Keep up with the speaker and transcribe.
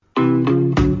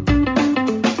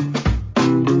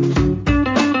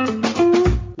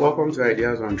Welcome to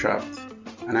Ideas Untrapped,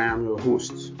 and I am your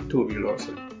host, Toby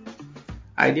Lawson.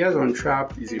 Ideas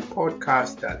Untrapped is a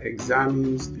podcast that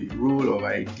examines the role of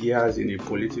ideas in a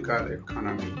political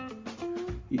economy.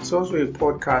 It's also a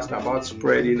podcast about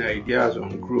spreading ideas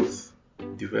on growth,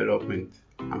 development,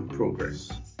 and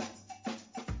progress.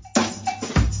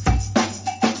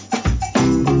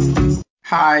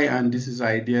 Hi, and this is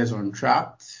Ideas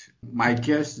Untrapped. My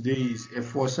guest today is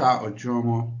Efosa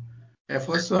Ojomo.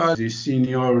 Efosa is a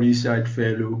senior research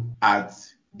fellow at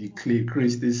the Clay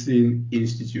Christensen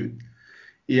Institute.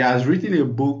 He has written a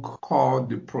book called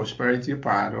The Prosperity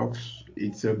Paradox.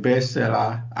 It's a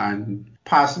bestseller and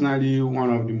personally one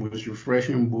of the most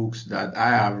refreshing books that I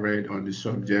have read on the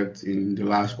subject in the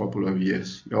last couple of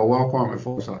years. You're welcome,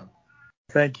 Efosa.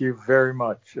 Thank you very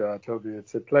much, Toby.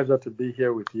 It's a pleasure to be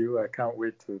here with you. I can't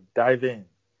wait to dive in.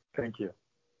 Thank you.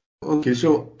 Okay,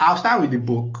 so I'll start with the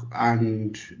book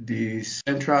and the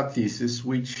central thesis,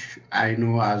 which I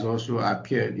know has also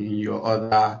appeared in your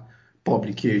other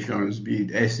publications, be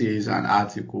it essays and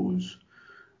articles.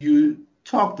 You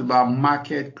talked about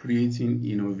market creating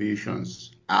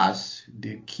innovations as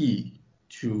the key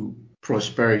to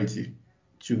prosperity,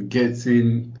 to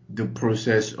getting the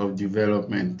process of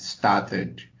development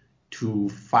started, to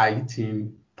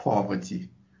fighting poverty.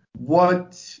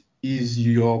 What is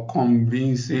your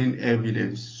convincing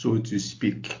evidence, so to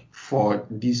speak, for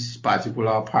this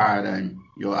particular paradigm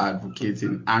you're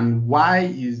advocating? And why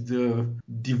is the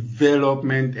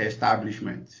development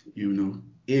establishment,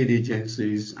 aid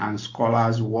agencies and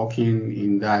scholars working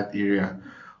in that area,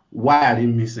 why are they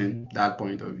missing that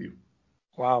point of view?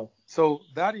 Wow. So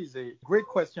that is a great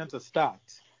question to start.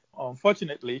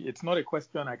 Unfortunately, it's not a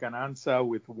question I can answer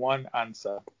with one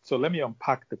answer. So let me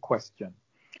unpack the question.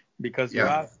 Because you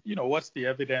ask, what's the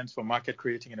evidence for market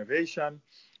creating innovation?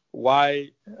 Why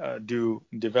do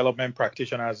development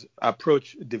practitioners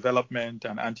approach development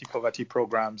and anti-poverty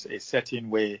programs a certain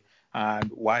way?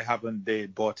 And why haven't they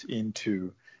bought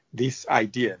into this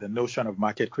idea, the notion of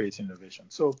market creating innovation?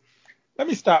 So let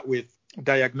me start with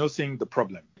diagnosing the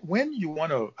problem. When you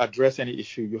want to address any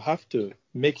issue, you have to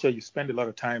make sure you spend a lot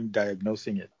of time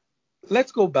diagnosing it.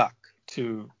 Let's go back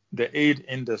to the aid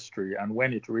industry and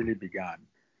when it really began.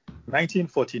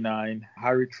 1949,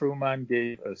 Harry Truman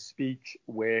gave a speech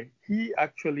where he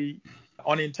actually,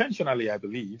 unintentionally, I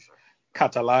believe,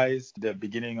 catalyzed the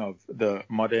beginning of the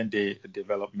modern day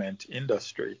development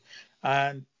industry.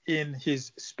 And in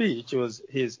his speech, it was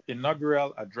his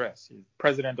inaugural address, he's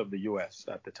president of the US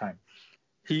at the time.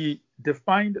 He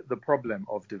defined the problem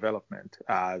of development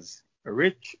as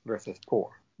rich versus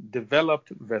poor, developed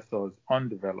versus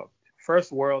undeveloped,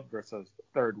 first world versus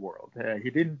third world.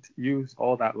 He didn't use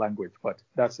all that language, but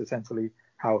that's essentially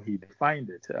how he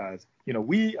defined it as,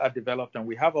 we are developed and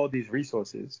we have all these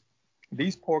resources.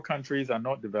 These poor countries are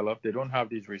not developed. They don't have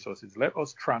these resources. Let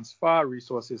us transfer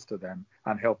resources to them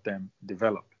and help them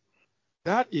develop.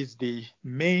 That is the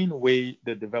main way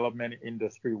the development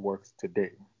industry works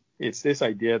today. It's this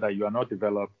idea that you are not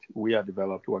developed, we are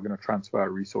developed, we're going to transfer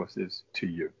resources to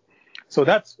you. So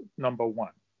that's number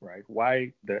one. Right?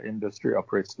 Why the industry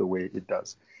operates the way it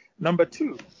does. Number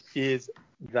two is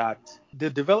that the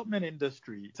development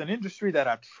industry, it's an industry that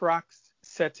attracts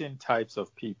certain types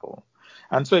of people.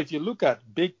 And so if you look at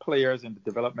big players in the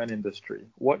development industry,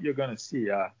 what you're going to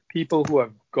see are people who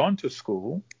have gone to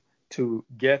school to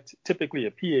get typically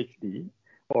a PhD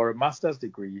or a master's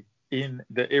degree in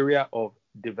the area of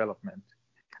development.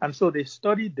 And so they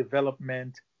study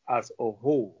development as a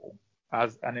whole,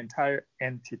 as an entire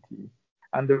entity.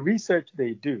 And the research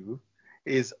they do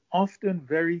is often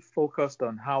very focused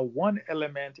on how one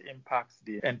element impacts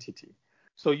the entity.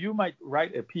 So you might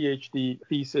write a PhD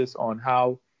thesis on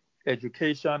how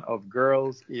education of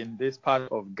girls in this part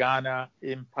of Ghana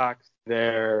impacts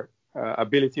their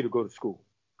ability to go to school.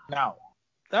 Now,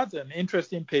 that's an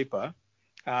interesting paper.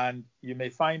 And you may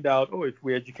find out, if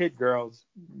we educate girls,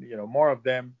 more of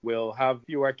them will have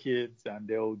fewer kids and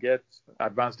they'll get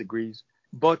advanced degrees.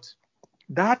 But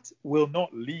that will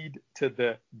not lead to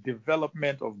the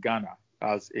development of Ghana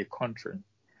as a country.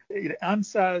 It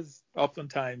answers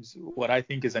oftentimes what I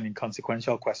think is an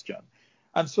inconsequential question.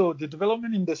 And so the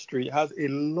development industry has a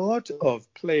lot of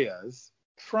players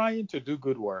trying to do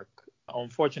good work.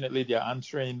 Unfortunately, they're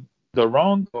answering the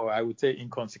wrong, or I would say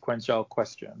inconsequential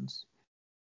questions.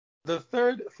 The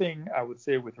third thing I would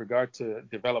say with regard to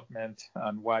development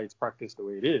and why it's practiced the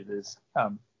way it is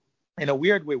in a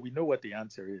weird way, we know what the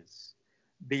answer is.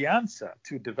 The answer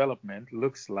to development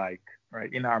looks like,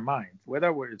 right, in our minds,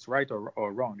 whether it's right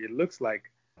or wrong, it looks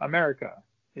like America,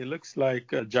 it looks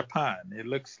like Japan, it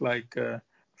looks like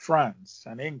France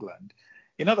and England.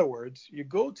 In other words, you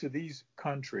go to these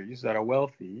countries that are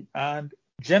wealthy, and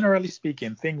generally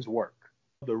speaking, things work.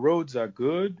 The roads are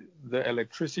good, the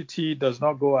electricity does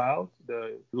not go out,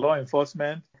 the law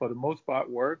enforcement, for the most part,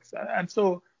 works. And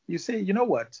so you say, you know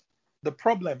what? The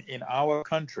problem in our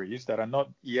countries that are not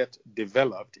yet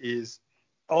developed is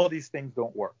all these things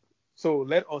don't work. So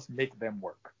let us make them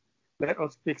work. Let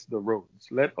us fix the roads.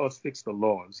 Let us fix the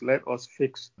laws. Let us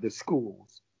fix the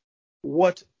schools.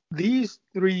 What these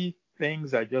three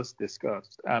things I just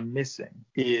discussed are missing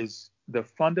is the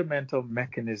fundamental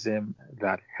mechanism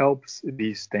that helps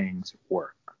these things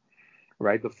work,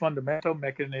 right? The fundamental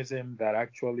mechanism that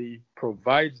actually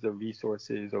provides the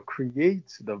resources or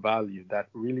creates the value that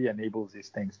really enables these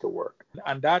things to work.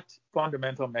 And that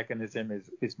fundamental mechanism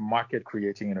is market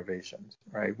creating innovations,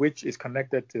 right? Which is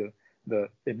connected to the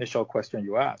initial question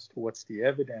you asked. What's the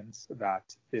evidence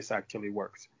that this actually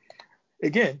works?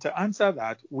 Again, to answer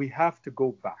that, we have to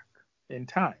go back in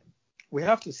time. We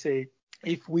have to say,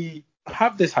 if we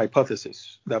have this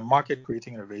hypothesis that market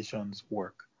creating innovations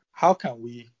work, how can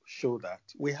we show that?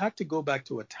 We had to go back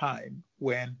to a time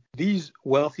when these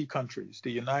wealthy countries, the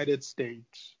United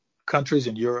States, countries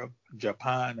in Europe,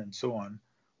 Japan, and so on,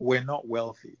 were not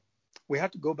wealthy. We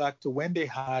had to go back to when they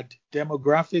had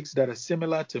demographics that are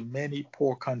similar to many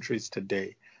poor countries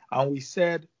today. And we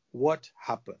said, what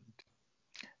happened?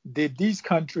 Did these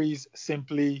countries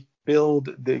simply build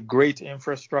the great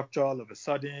infrastructure all of a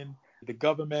sudden? The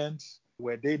governments,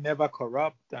 were they never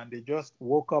corrupt and they just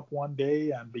woke up one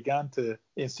day and began to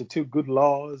institute good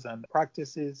laws and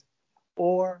practices?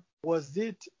 Or was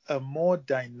it a more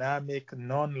dynamic,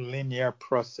 non-linear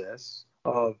process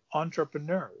of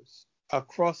entrepreneurs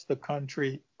across the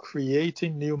country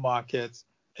creating new markets,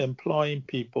 employing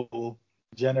people,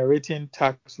 generating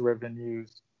tax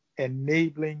revenues,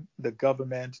 enabling the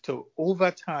government to, over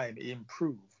time,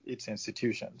 improve its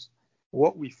institutions?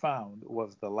 What we found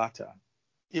was the latter.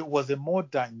 It was a more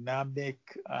dynamic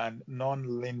and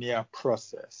non-linear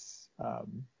process.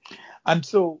 And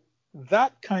so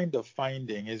that kind of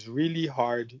finding is really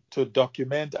hard to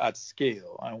document at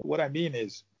scale. And what I mean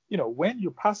is, when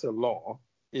you pass a law,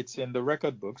 it's in the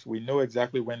record books. We know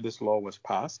exactly when this law was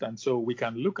passed. And so we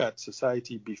can look at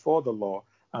society before the law,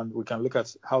 and we can look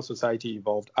at how society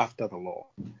evolved after the law.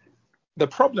 The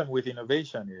problem with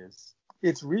innovation is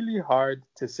it's really hard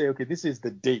to say, okay, this is the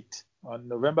date. On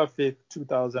November 5th,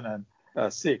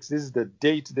 2006, this is the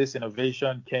date this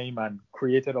innovation came and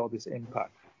created all this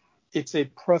impact. It's a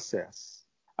process.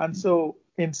 And so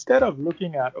instead of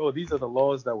looking at, these are the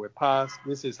laws that were passed,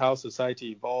 this is how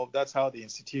society evolved, that's how the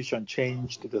institution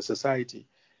changed the society,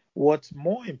 what's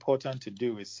more important to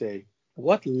do is say,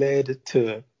 what led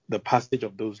to the passage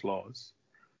of those laws?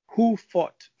 Who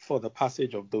fought for the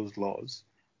passage of those laws?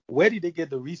 Where did they get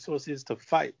the resources to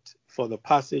fight for the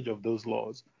passage of those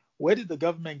laws? Where did the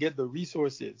government get the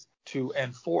resources to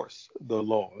enforce the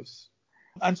laws?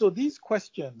 And so these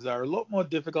questions are a lot more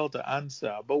difficult to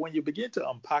answer, but when you begin to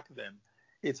unpack them,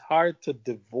 it's hard to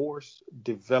divorce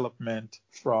development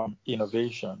from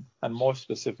innovation, and more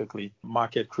specifically,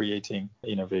 market creating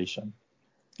innovation.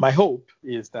 My hope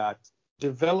is that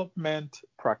development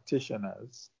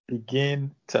practitioners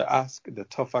begin to ask the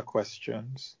tougher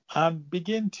questions and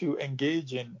begin to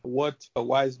engage in what a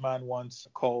wise man once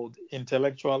called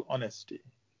intellectual honesty,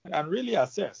 and really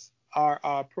assess, are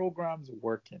our programs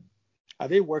working? Are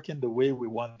they working the way we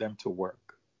want them to work?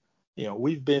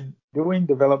 We've been doing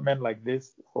development like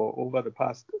this for over the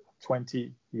past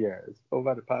 20 years,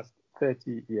 over the past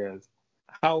 30 years.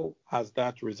 How has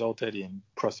that resulted in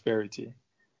prosperity?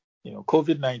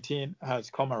 COVID-19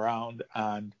 has come around,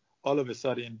 and all of a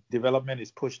sudden, development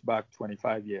is pushed back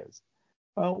 25 years.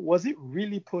 Was it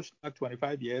really pushed back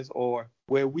 25 years, or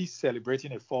were we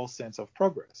celebrating a false sense of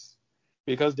progress?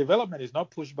 Because development is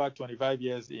not pushed back 25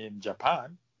 years in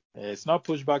Japan. It's not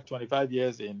pushed back 25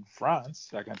 years in France,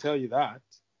 I can tell you that.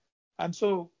 And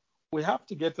so we have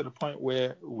to get to the point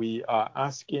where we are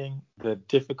asking the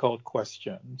difficult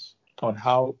questions on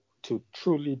how to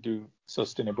truly do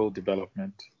sustainable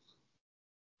development.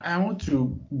 I want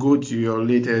to go to your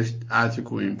latest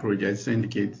article in Project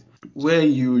Syndicate, where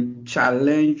you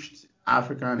challenged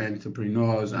African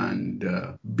entrepreneurs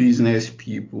and business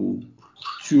people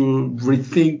to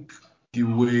rethink the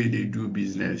way they do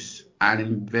business and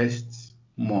invest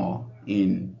more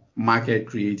in market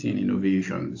creating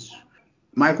innovations.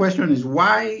 My question is,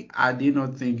 why are they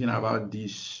not thinking about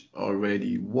this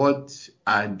already? What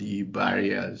are the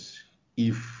barriers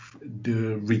if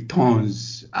the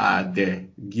returns are there,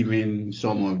 given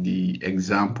some of the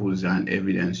examples and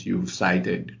evidence you've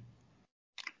cited?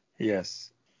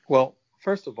 Yes. Well,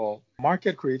 first of all,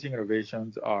 market creating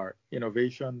innovations are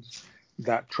innovations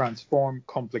that transform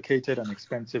complicated and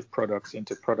expensive products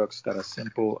into products that are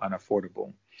simple and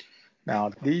affordable.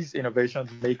 Now, these innovations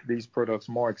make these products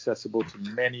more accessible to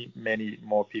many, many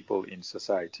more people in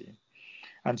society.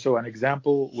 And so an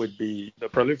example would be the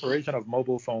proliferation of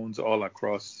mobile phones all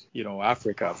across,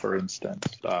 Africa, for instance,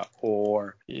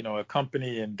 or, a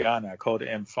company in Ghana called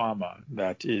M-Pharma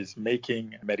that is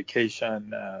making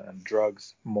medication and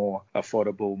drugs more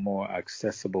affordable, more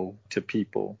accessible to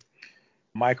people.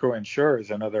 Microinsurers,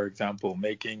 another example,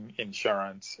 making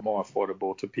insurance more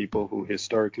affordable to people who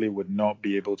historically would not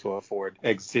be able to afford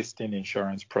existing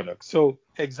insurance products. So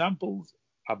examples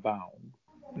abound.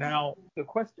 Now, the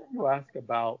question you ask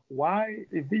about why,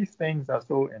 if these things are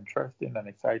so interesting and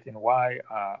exciting, why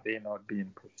are they not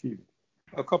being pursued?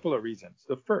 A couple of reasons.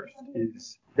 The first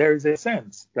is there is a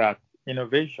sense that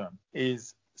innovation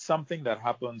is something that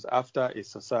happens after a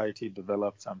society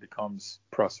develops and becomes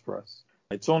prosperous.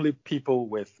 It's only people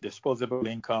with disposable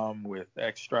income, with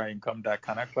extra income that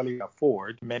can actually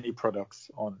afford many products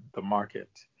on the market.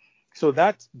 So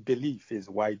that belief is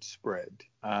widespread.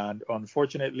 And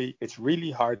unfortunately, it's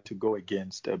really hard to go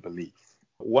against a belief.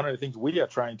 One of the things we are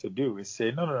trying to do is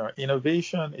say, no.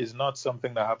 Innovation is not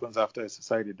something that happens after a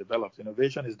society develops.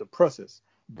 Innovation is the process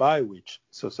by which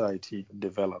society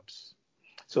develops.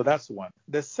 So that's one.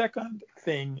 The second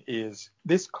thing is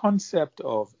this concept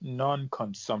of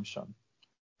non-consumption.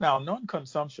 Now,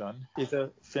 non-consumption is a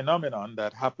phenomenon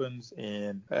that happens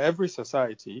in every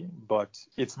society, but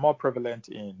it's more prevalent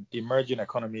in emerging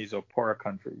economies or poorer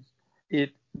countries.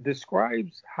 It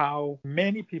describes how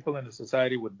many people in the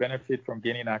society would benefit from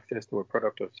gaining access to a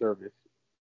product or service.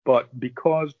 But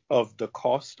because of the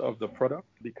cost of the product,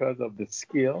 because of the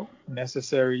skill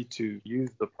necessary to use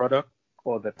the product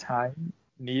or the time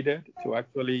needed to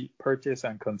actually purchase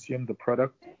and consume the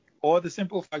product, or the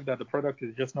simple fact that the product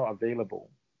is just not available,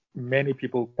 many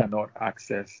people cannot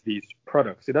access these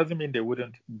products. It doesn't mean they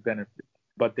wouldn't benefit,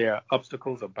 but there are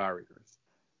obstacles or barriers.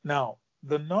 Now,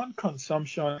 the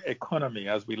non-consumption economy,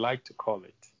 as we like to call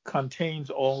it, contains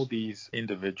all these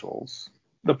individuals.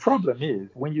 The problem is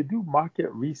when you do market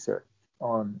research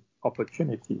on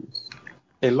opportunities,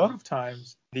 a lot of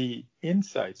times the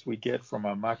insights we get from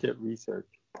our market research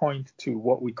point to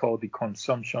what we call the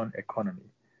consumption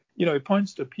economy. It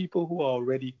points to people who are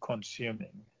already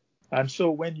consuming. And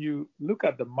so when you look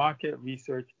at the market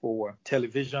research for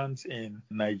televisions in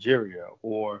Nigeria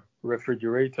or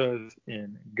refrigerators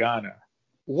in Ghana,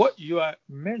 what you are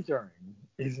measuring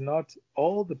is not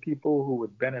all the people who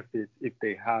would benefit if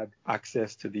they had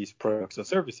access to these products or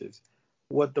services.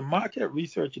 What the market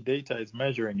research data is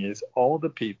measuring is all the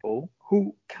people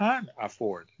who can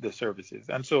afford the services.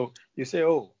 And so you say,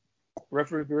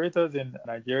 refrigerators in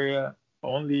Nigeria,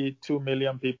 only 2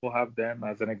 million people have them,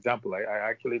 as an example. I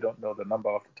actually don't know the number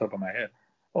off the top of my head.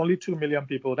 Only 2 million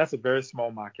people, that's a very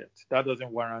small market. That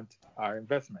doesn't warrant our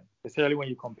investment, especially when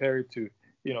you compare it to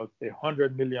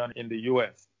 100 million in the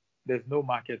US. There's no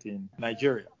market in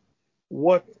Nigeria.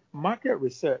 What market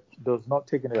research does not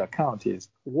take into account is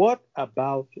what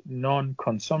about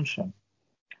non-consumption?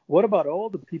 What about all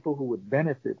the people who would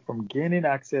benefit from gaining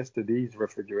access to these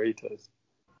refrigerators?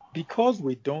 Because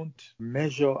we don't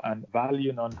measure and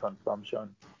value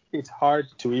non-consumption, it's hard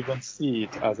to even see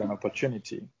it as an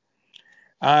opportunity.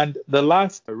 And the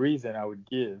last reason I would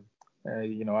give,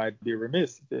 I'd be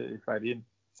remiss if I didn't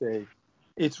say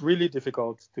it's really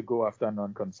difficult to go after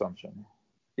non-consumption.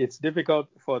 It's difficult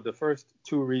for the first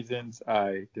two reasons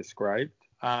I described,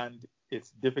 and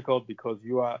it's difficult because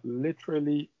you are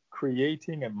literally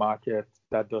creating a market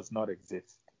that does not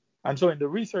exist. And so in the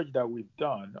research that we've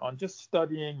done on just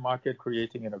studying market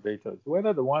creating innovators,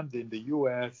 whether the ones in the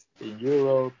US, in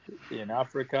Europe, in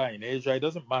Africa, in Asia, it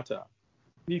doesn't matter.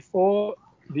 Before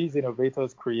these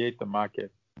innovators create the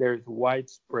market, there is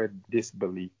widespread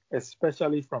disbelief,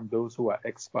 especially from those who are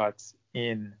experts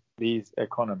in these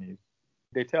economies.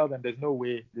 They tell them there's no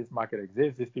way this market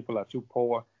exists. These people are too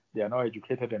poor. They are not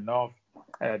educated enough.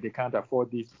 They can't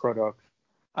afford these products.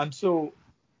 And so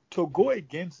to go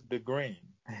against the grain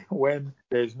when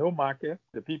there's no market,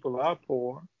 the people are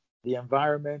poor, the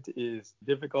environment is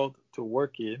difficult to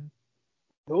work in,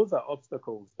 those are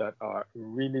obstacles that are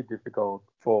really difficult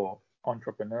for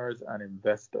entrepreneurs and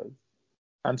investors.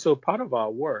 And so part of our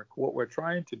work, what we're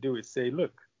trying to do is say,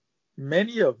 look,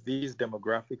 many of these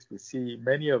demographics we see,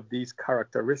 many of these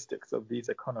characteristics of these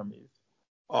economies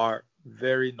are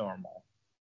very normal.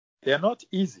 They are not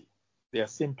easy. They are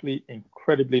simply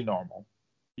incredibly normal.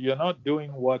 You're not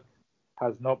doing what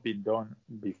has not been done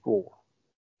before.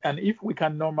 And if we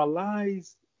can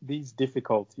normalize these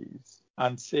difficulties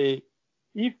and say,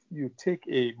 if you take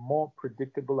a more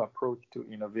predictable approach to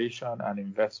innovation and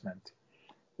investment,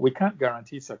 We can't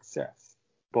guarantee success,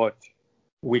 but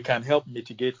we can help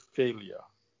mitigate failure.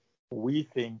 We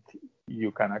think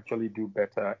you can actually do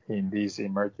better in these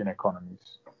emerging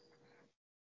economies.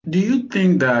 Do you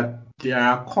think that there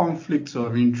are conflicts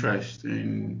of interest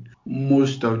in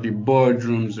most of the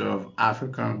boardrooms of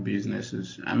African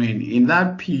businesses? I mean, in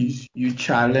that piece, you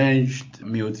challenged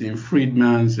Milton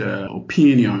Friedman's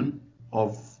opinion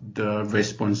of the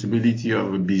responsibility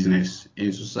of a business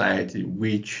in society,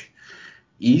 which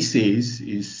he says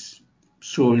is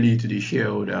solely to the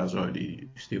shareholders or the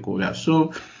stakeholders.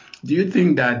 So, do you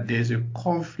think that there's a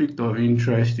conflict of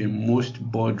interest in most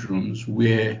boardrooms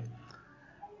where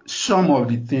some of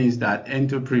the things that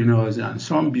entrepreneurs and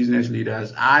some business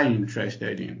leaders are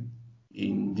interested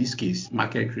in this case,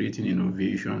 market creating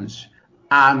innovations,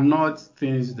 are not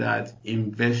things that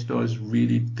investors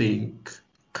really think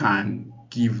can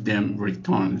give them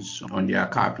returns on their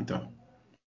capital?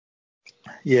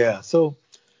 Yeah, so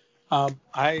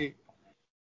I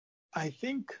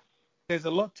think there's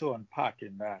a lot to unpack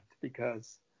in that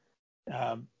because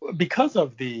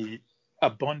of the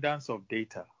abundance of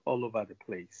data all over the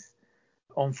place.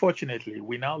 Unfortunately,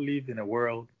 we now live in a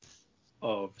world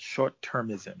of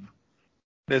short-termism.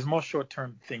 There's more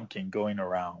short-term thinking going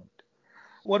around.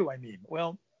 What do I mean?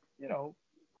 Well,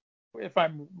 if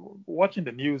I'm watching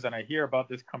the news and I hear about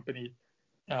this company,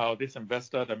 this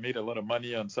investor that made a lot of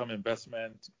money on some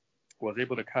investment was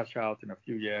able to cash out in a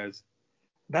few years,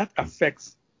 that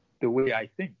affects the way I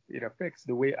think. It affects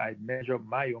the way I measure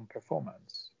my own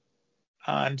performance.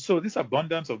 And so this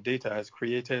abundance of data has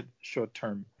created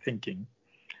short-term thinking.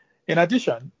 In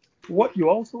addition, what you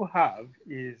also have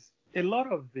is a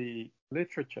lot of the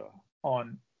literature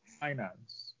on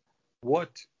finance. What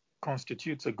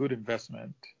constitutes a good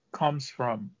investment comes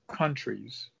from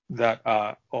countries that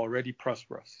are already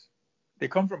prosperous. They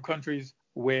come from countries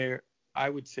where I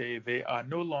would say they are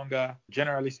no longer,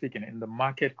 generally speaking, in the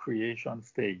market creation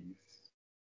phase.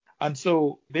 And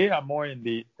so they are more in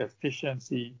the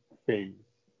efficiency phase.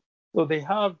 So they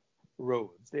have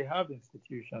roads, they have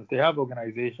institutions, they have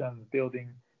organizations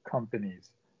building companies.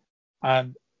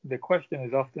 And the question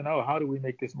is often, how do we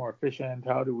make this more efficient?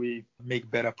 How do we make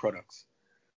better products?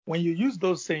 When you use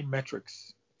those same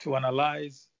metrics to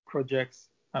analyze projects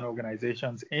and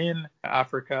organizations in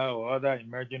Africa or other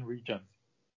emerging regions,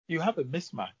 you have a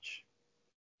mismatch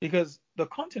because the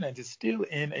continent is still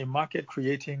in a market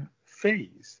creating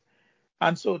phase.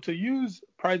 And so to use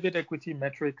private equity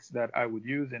metrics that I would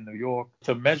use in New York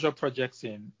to measure projects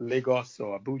in Lagos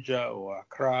or Abuja or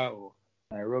Accra or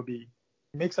Nairobi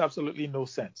makes absolutely no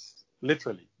sense,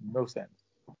 literally no sense.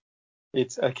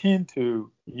 It's akin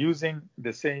to using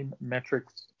the same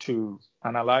metrics to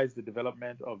analyze the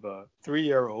development of a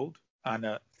 3-year-old and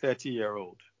a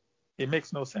 30-year-old. It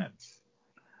makes no sense.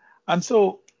 And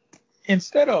so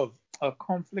instead of a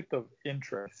conflict of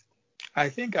interest, I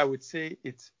think I would say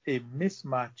it's a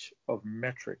mismatch of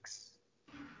metrics.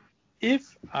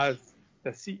 If, as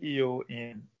the CEO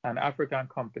in an African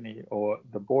company or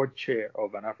the board chair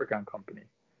of an African company,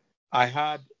 I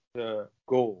had the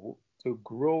goal to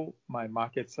grow my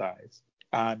market size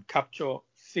and capture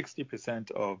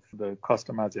 60% of the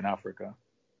customers in Africa,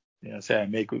 say I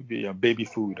make baby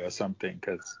food or something,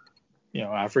 because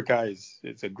Africa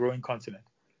it's a growing continent.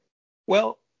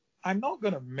 Well, I'm not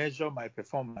going to measure my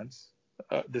performance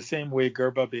the same way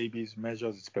Gerber Babies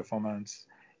measures its performance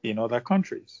in other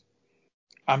countries.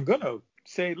 I'm going to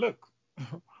say, look,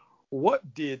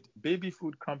 what did baby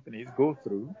food companies go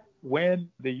through when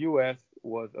the U.S.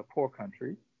 was a poor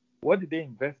country? What did they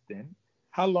invest in?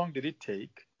 How long did it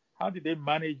take? How did they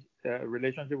manage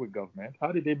relationship with government?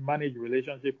 How did they manage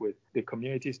relationship with the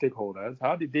community stakeholders?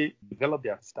 How did they develop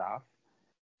their staff?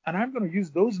 And I'm going to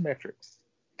use those metrics.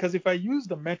 Because if I use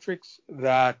the metrics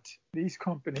that these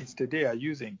companies today are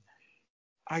using,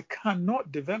 I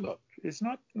cannot develop. It's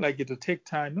not like it'll take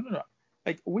time. No.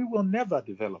 Like we will never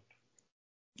develop.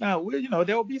 Now,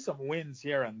 there will be some wins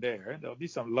here and there. There'll be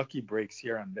some lucky breaks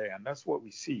here and there. And that's what we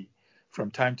see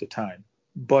from time to time.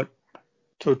 But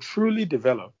to truly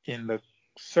develop in the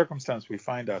circumstance we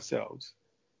find ourselves,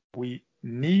 we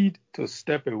need to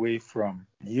step away from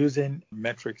using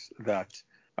metrics that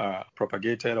are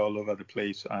propagated all over the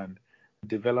place and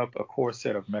develop a core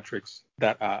set of metrics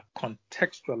that are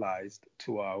contextualized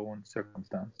to our own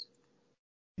circumstance.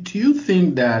 Do you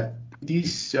think that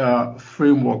this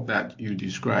framework that you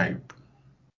describe,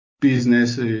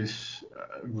 businesses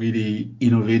really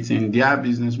innovating their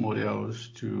business models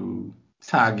to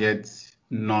target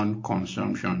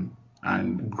non-consumption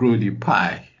and grow the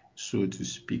pie, so to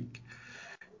speak,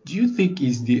 do you think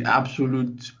is the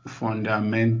absolute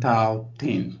fundamental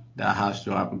thing that has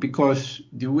to happen? Because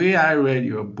the way I read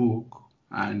your book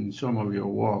and some of your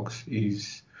works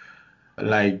is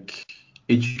like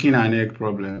a chicken and egg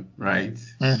problem, right?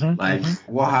 Like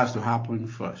what has to happen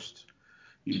first?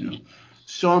 You know,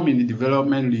 some in the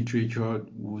development literature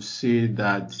will say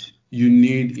that you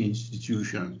need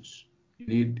institutions, you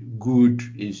need good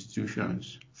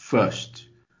institutions first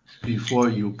before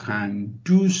you can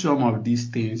do some of these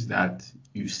things that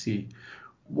you say.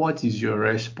 What is your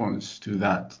response to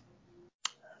that?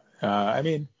 I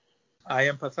mean, I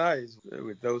empathize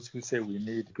with those who say we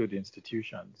need good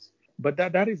institutions, but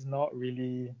that is not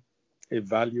really a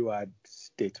value add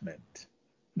statement.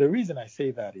 The reason I say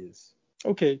that is,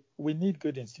 okay, we need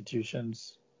good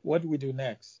institutions. What do we do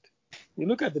next? You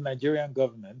look at the Nigerian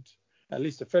government, at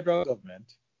least the federal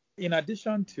government, in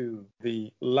addition to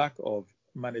the lack of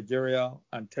managerial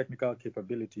and technical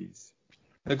capabilities,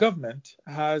 the government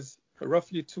has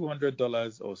roughly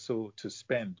 $200 or so to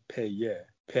spend per year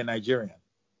per Nigerian.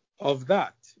 Of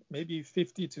that, maybe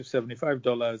 $50 to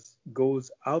 $75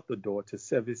 goes out the door to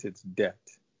service its debt.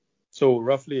 So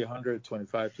roughly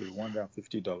 $125 to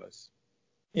 $150.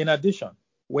 In addition,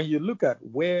 when you look at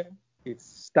where it's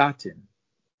starting,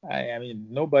 I mean,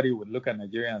 nobody would look at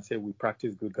Nigeria and say we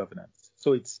practice good governance.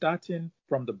 So it's starting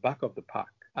from the back of the pack.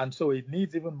 And so it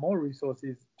needs even more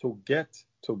resources to get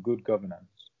to good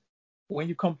governance. When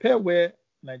you compare where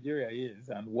Nigeria is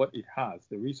and what it has,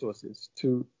 the resources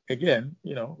to, again,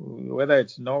 whether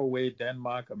it's Norway,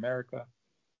 Denmark, America,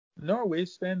 Norway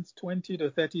spends $20,000 to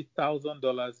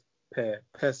 $30,000 per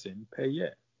person per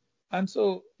year. And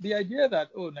so the idea that,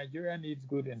 Nigeria needs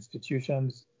good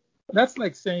institutions, that's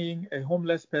like saying a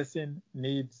homeless person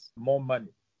needs more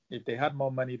money. If they had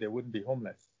more money, they wouldn't be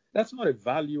homeless. That's not a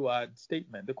value add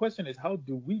statement. The question is, how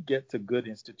do we get to good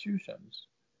institutions?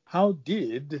 How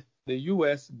did the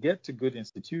U.S. get to good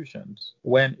institutions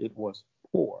when it was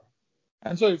poor?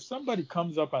 And so if somebody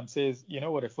comes up and says, you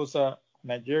know what, Efosa,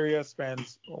 Nigeria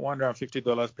spends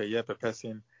 $150 per year per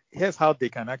person, here's how they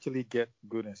can actually get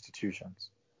good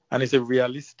institutions. And it's a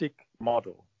realistic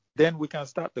model. Then we can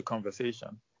start the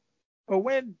conversation. But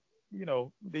when,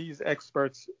 these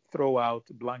experts throw out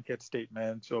blanket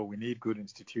statements, we need good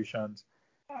institutions,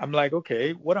 I'm like,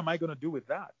 okay, what am I going to do with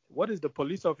that? What is the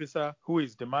police officer who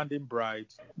is demanding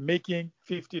bribes, making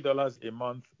 $50 a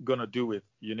month going to do with?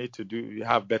 You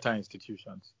have better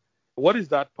institutions. What is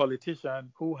that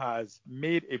politician who has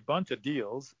made a bunch of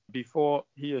deals before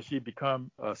he or she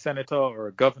become a senator or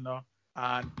a governor,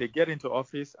 and they get into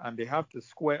office and they have to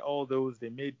square all those they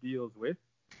made deals with?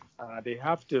 They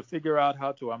have to figure out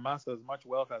how to amass as much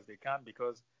wealth as they can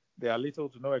because there are little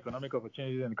to no economic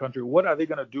opportunities in the country. What are they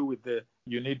going to do with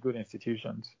you need good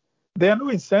institutions? There are no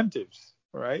incentives,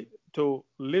 right, to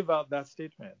live out that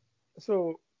statement.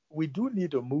 So we do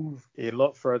need to move a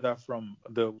lot further from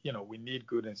the, we need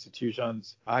good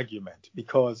institutions argument,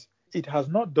 because it has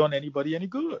not done anybody any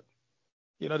good.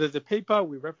 There's a paper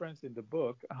we reference in the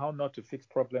book, How Not to Fix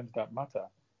Problems That Matter.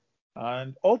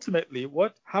 And ultimately,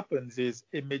 what happens is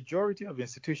a majority of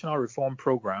institutional reform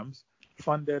programs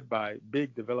funded by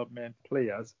big development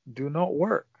players do not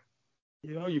work.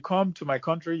 You come to my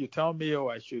country, you tell me,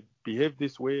 I should behave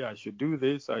this way, I should do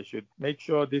this, I should make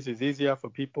sure this is easier for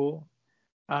people.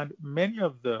 And many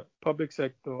of the public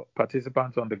sector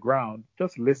participants on the ground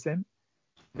just listen.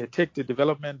 They take the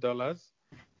development dollars,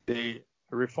 they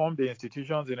reform the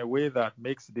institutions in a way that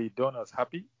makes the donors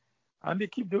happy, and they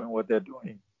keep doing what they're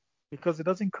doing because it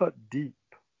doesn't cut deep.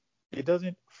 It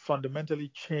doesn't fundamentally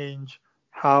change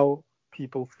how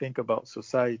people think about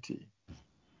society.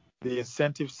 The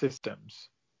incentive systems,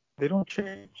 they don't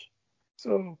change.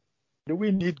 So do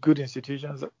we need good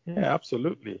institutions? Yeah,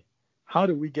 absolutely. How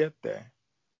do we get there?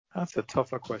 That's a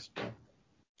tougher question.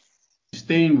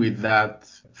 Staying with that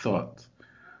thought.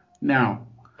 Now,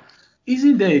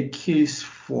 isn't there a case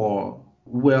for,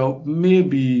 well,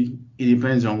 maybe it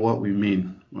depends on what we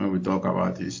mean when we talk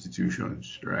about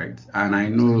institutions, right? And I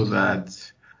know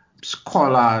that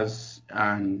scholars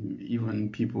and even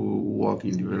people who work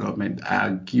in development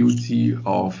are guilty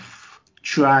of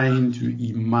trying to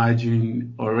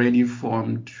imagine already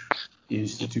formed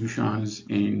institutions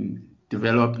in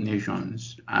developed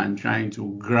nations and trying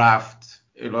to graft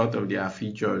a lot of their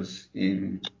features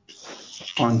in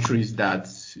countries that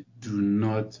do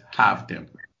not have them.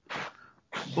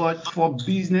 But for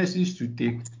businesses to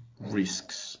take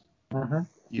risks, don't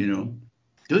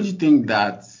you think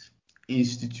that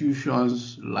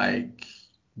institutions like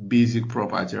basic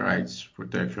property rights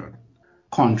protection,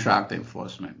 contract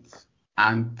enforcement,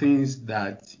 and things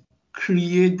that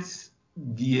create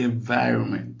the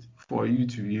environment for you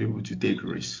to be able to take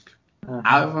risk,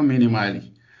 however minimally.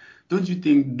 Don't you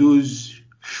think those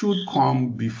should come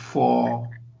before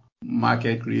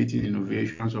market creating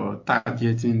innovations or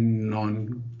targeting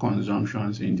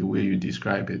non-consumptions in the way you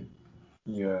describe it?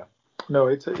 Yeah. No,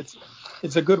 it's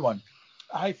a good one.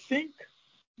 I think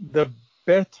the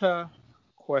better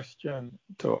question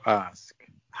to ask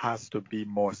has to be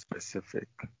more specific.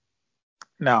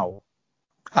 Now,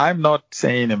 I'm not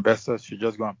saying investors should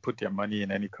just go and put their money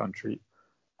in any country,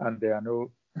 and there are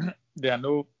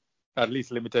no at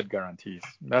least limited guarantees.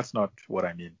 That's not what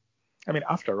I mean. I mean,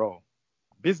 after all,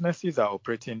 businesses are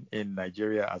operating in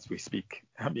Nigeria as we speak.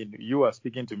 I mean, you are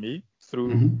speaking to me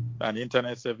through an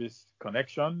internet service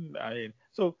connection.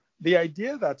 So the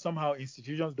idea that somehow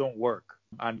institutions don't work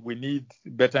and we need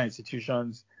better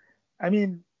institutions, I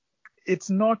mean, it's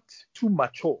not too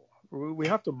mature. We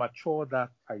have to mature that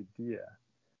idea.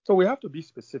 So we have to be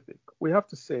specific. We have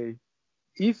to say,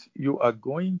 if you are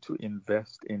going to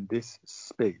invest in this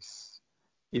space,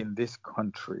 in this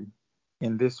country,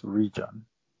 in this region,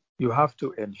 you have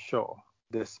to ensure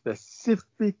the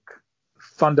specific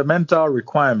fundamental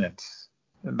requirements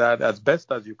that as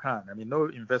best as you can. I mean, no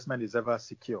investment is ever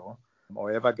secure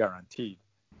or ever guaranteed,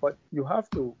 but you have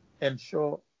to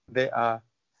ensure there are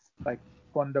like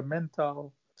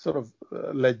fundamental sort of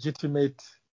legitimate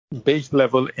base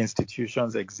level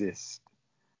institutions exist.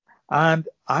 And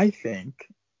I think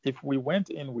if we went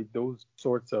in with those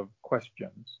sorts of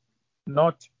questions,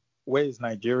 not where is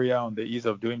Nigeria on the ease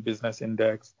of doing business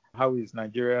index, how is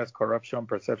Nigeria's corruption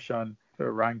perception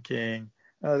ranking,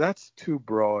 that's too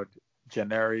broad,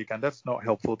 generic, and that's not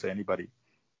helpful to anybody.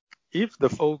 If the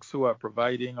folks who are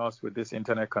providing us with this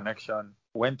internet connection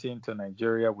went into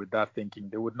Nigeria with that thinking,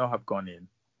 they would not have gone in.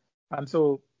 And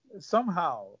so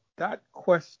somehow that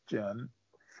question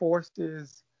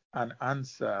forces an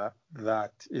answer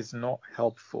that is not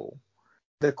helpful.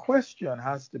 The question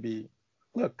has to be,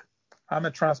 look, I'm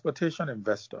a transportation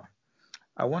investor.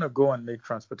 I want to go and make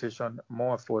transportation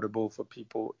more affordable for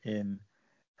people in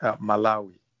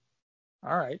Malawi.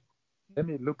 All right, let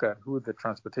me look at who the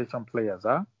transportation players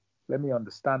are. Let me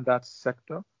understand that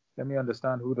sector. Let me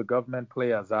understand who the government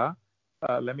players are.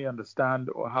 Let me understand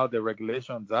how the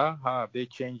regulations are. How have they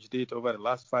changed it over the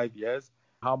last 5 years?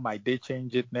 How might they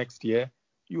change it next year?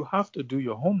 You have to do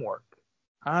your homework.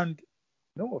 And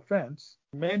no offense,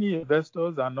 many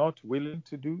investors are not willing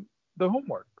to do the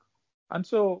homework. And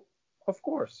so, of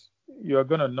course, you're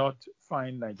going to not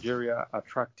find Nigeria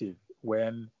attractive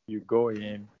when you go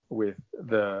in with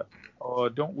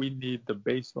don't we need the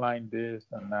baseline this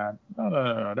and that?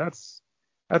 No.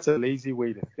 That's a lazy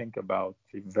way to think about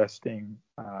investing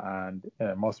and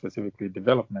more specifically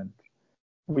development.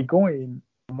 We go in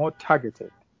more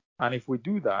targeted. And if we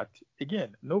do that,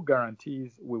 again, no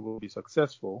guarantees we will be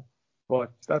successful,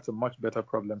 but that's a much better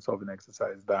problem-solving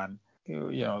exercise than,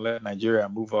 let Nigeria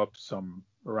move up some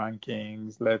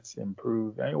rankings, let's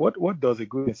improve. I mean, what does a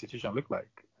good institution look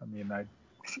like? I mean,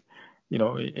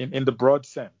 in the broad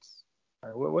sense,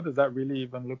 what does that really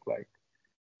even look like?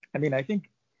 I mean, I think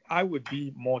I would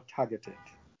be more targeted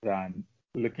than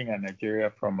looking at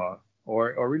Nigeria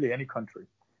or really any country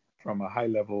from a high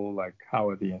level, like how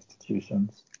are the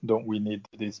institutions? Don't we need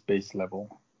this base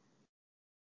level?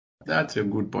 That's a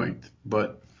good point.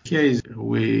 But here is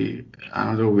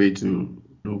another way to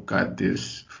look at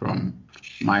this from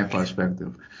my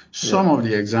perspective. Some of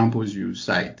the examples you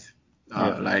cite,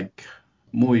 like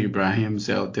Mo Ibrahim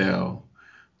Celtel,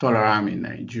 Tolaram in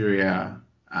Nigeria,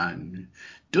 and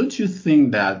don't you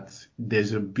think that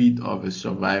there's a bit of a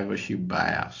survivorship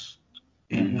bias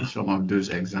in some of those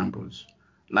examples?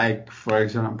 Like, for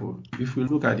example, if we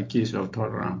look at the case of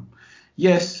Tolaram,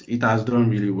 yes, it has done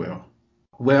really well.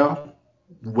 Well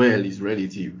is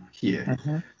relative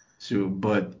here. So,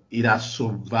 but it has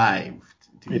survived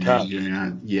the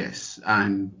Nigerian, yes,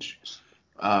 and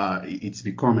it's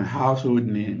become a household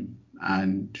name,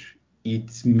 and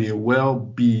it may well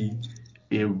be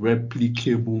a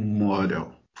replicable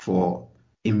model for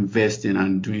investing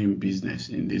and doing business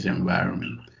in this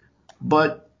environment.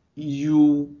 But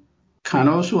you can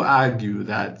also argue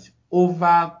that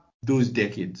over those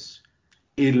decades,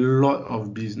 a lot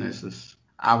of businesses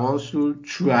have also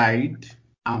tried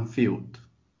and failed.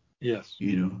 Yes.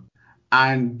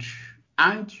 And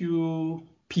aren't you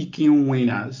picking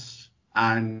winners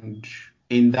and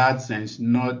in that sense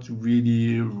not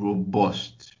really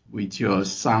robust with your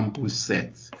sample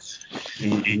set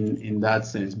in that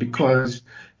sense? Because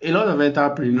a lot of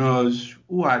entrepreneurs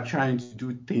who are trying to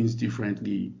do things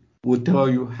differently will tell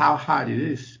you how hard it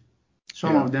is.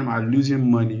 Some of them are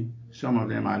losing money. Some of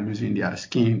them are losing their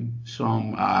skin.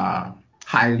 Some are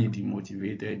highly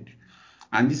demotivated.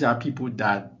 And these are people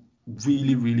that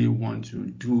really, really want to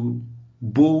do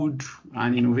bold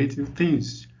and innovative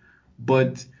things.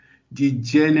 But the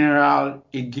general,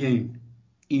 again,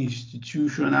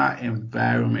 institutional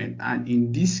environment, and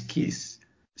in this case,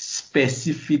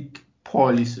 specific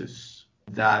policies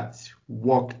that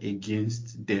work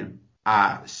against them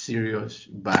are serious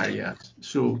barriers.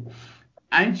 So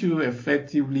aren't you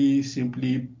effectively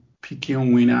simply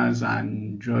picking winners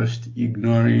and just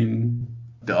ignoring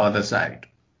the other side?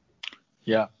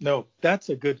 Yeah, no, it's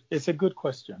a good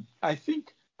question. I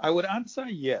think I would answer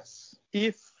yes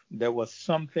if there was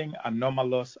something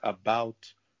anomalous about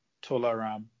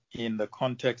Tolaram in the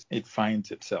context it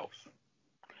finds itself.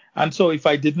 And so if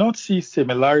I did not see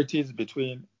similarities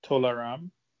between Tolaram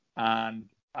and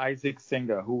Isaac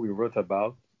Singer, who we wrote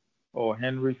about, or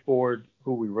Henry Ford,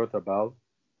 who we wrote about,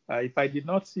 if I did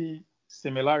not see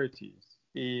similarities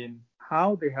in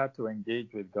how they had to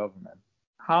engage with government,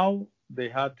 how they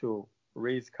had to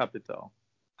raise capital,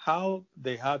 how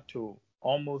they had to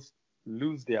almost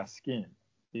lose their skin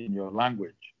in your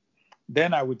language,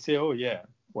 then I would say, oh yeah,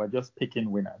 we're just picking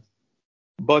winners.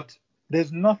 But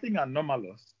there's nothing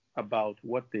anomalous about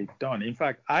what they've done. In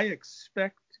fact, I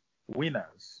expect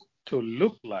winners to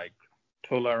look like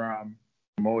Tolaram,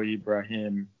 Mo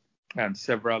Ibrahim, and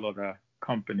several other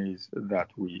companies that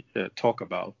we talk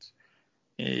about.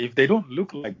 If they don't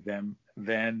look like them,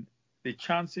 then the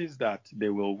chances that they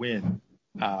will win,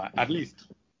 at least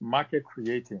market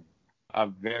creating, are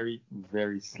very,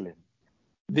 very slim.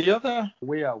 The other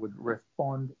way I would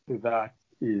respond to that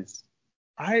is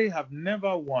I have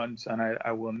never once, and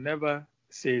I will never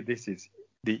say this is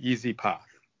the easy path.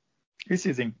 This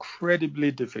is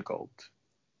incredibly difficult.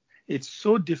 It's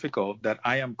so difficult that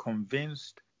I am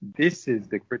convinced this is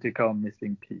the critical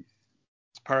missing piece.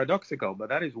 It's paradoxical, but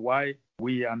that is why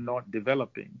we are not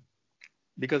developing.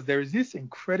 Because there is this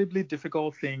incredibly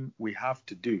difficult thing we have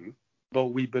to do, but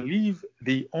we believe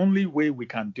the only way we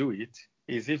can do it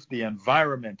is if the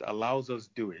environment allows us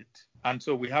to do it. And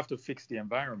so we have to fix the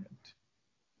environment.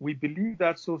 We believe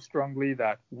that so strongly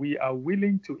that we are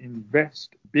willing to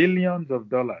invest billions of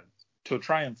dollars to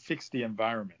try and fix the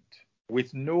environment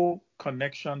with no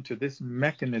connection to this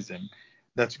mechanism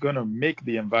that's going to make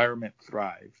the environment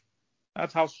thrive.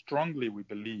 That's how strongly we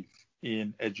believe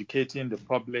in educating the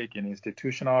public, in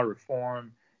institutional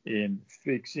reform, in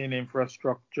fixing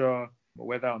infrastructure,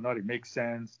 whether or not it makes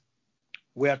sense.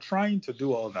 We are trying to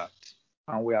do all that,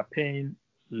 and we are paying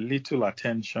little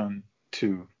attention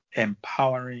to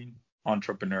empowering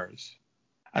entrepreneurs.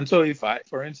 And so if I,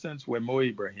 for instance, were Mo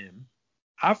Ibrahim,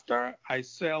 after I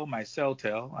sell my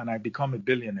CellTel and I become a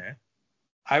billionaire,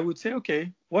 I would say,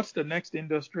 okay, what's the next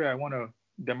industry I want to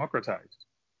democratize?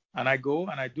 And I go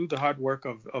and I do the hard work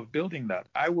of building that.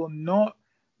 I will not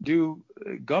do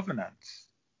governance.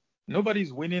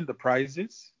 Nobody's winning the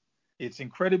prizes. It's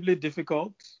incredibly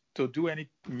difficult to do any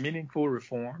meaningful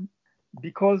reform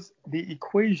because the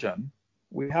equation,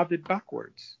 we have it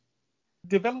backwards.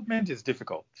 Development is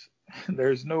difficult.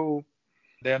 There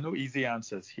are no easy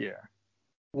answers here.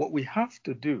 What we have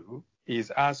to do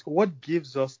is ask what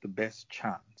gives us the best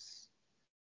chance.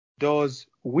 Does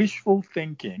wishful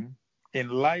thinking in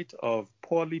light of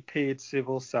poorly paid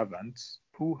civil servants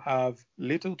who have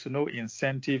little to no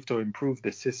incentive to improve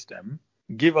the system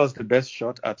give us the best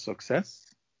shot at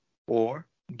success? Or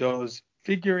does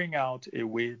figuring out a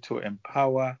way to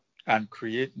empower and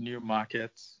create new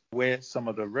markets where some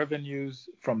of the revenues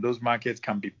from those markets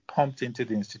can be pumped into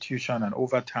the institution and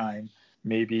over time,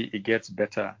 maybe it gets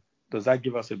better? Does that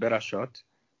give us a better shot?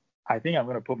 I think I'm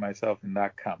going to put myself in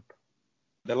that camp.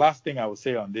 The last thing I will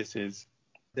say on this is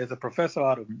there's a professor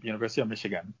out of University of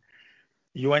Michigan,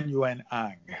 Yuan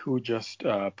Ang, who just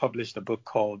published a book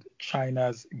called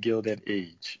China's Gilded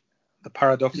Age, The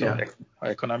Paradox of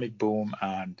Economic Boom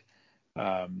and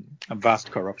Vast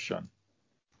Corruption.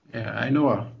 Yeah, I know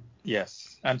her.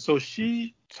 Yes. And so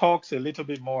she talks a little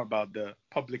bit more about the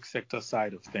public sector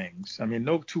side of things. I mean,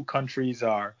 no two countries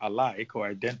are alike or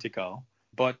identical,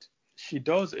 but she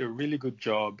does a really good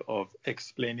job of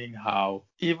explaining how,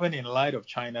 even in light of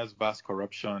China's vast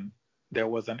corruption, there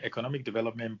was an economic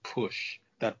development push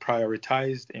that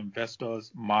prioritized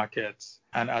investors, markets,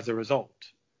 and as a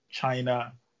result,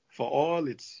 China, for all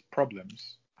its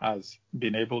problems, has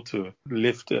been able to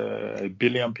lift 1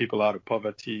 billion people out of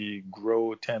poverty,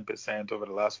 grow 10% over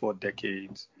the last 4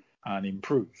 decades, and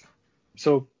improve.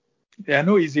 So there are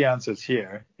no easy answers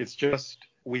here. It's just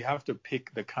we have to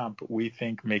pick the camp we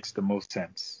think makes the most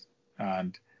sense.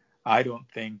 And I don't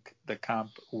think the camp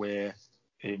where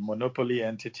a monopoly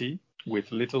entity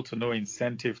with little to no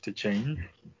incentive to change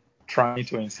trying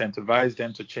to incentivize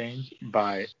them to change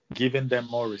by giving them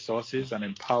more resources and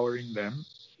empowering them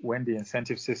when the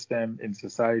incentive system in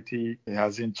society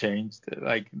hasn't changed.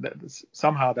 Like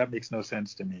somehow that makes no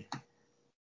sense to me.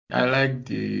 I like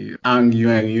the Ang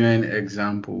Yuan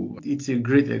example. It's a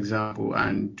great example,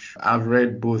 and I've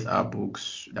read both her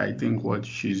books. I think what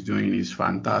she's doing is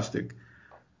fantastic.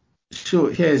 So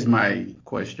here's my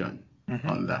question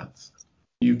on that.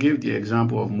 You gave the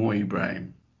example of Mo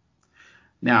Ibrahim.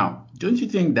 Now, don't you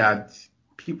think that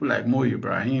people like Mo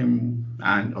Ibrahim,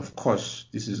 and of course,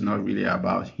 this is not really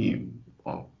about him,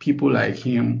 or people like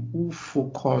him who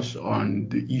focus on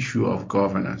the issue of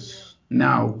governance.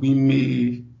 Now, we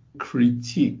may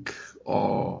critique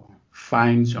or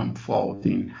find some fault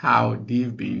in how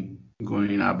they've been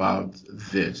going about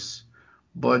this.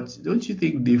 But don't you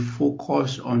think they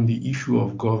focus on the issue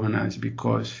of governance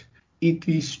because it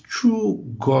is through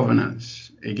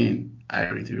governance, again, I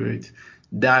reiterate,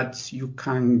 that you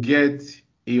can get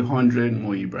 100 Mo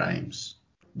Ibrahims?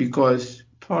 Because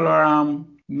Tolaram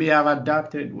may have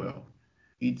adapted well.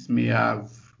 It may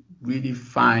have really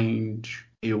found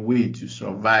a way to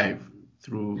survive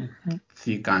through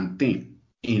thick and thin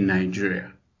in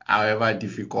Nigeria. However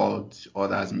difficult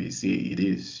others may say it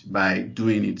is, by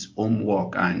doing its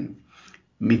homework and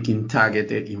making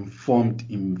targeted, informed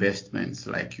investments,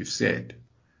 like you said.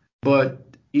 But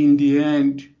in the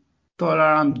end,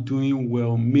 Tolaram doing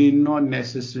well may not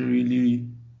necessarily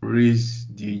raise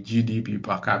the GDP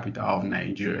per capita of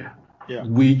Nigeria,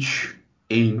 which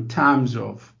in terms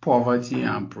of poverty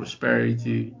and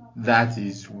prosperity, that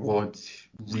is what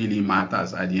really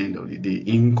matters at the end of the day,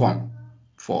 income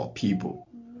for people.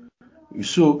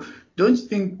 So don't you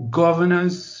think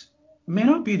governance may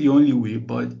not be the only way,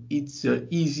 but it's an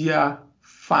easier,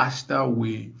 faster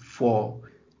way for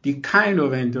the kind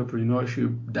of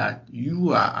entrepreneurship that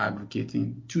you are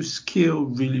advocating to scale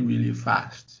really, really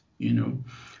fast?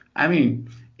 I mean,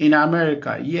 in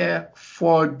America,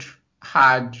 Ford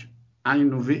had an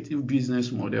innovative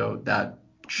business model that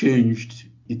changed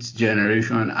its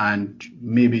generation and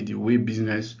maybe the way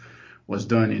business was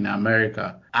done in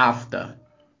America after.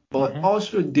 But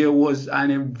also there was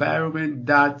an environment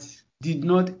that did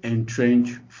not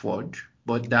entrench Ford,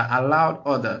 but that allowed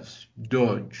others,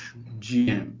 Dodge,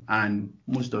 GM, and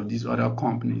most of these other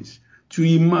companies to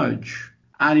emerge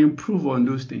and improve on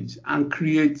those things and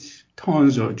create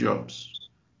tons of jobs.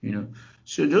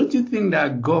 So don't you think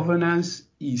that governance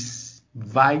is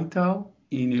vital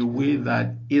in a way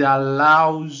that it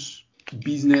allows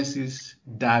businesses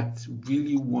that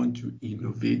really want to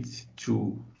innovate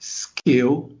to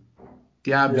scale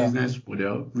their business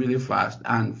model really fast,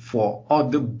 and for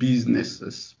other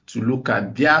businesses to look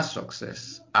at their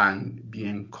success and be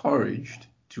encouraged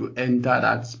to enter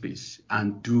that space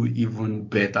and do even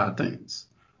better things?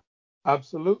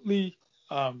 Absolutely.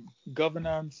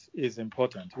 Governance is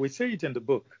important. We say it in the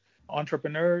book.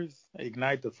 Entrepreneurs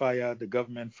ignite the fire, the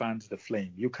government fans the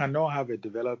flame. You cannot have a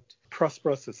developed,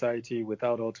 prosperous society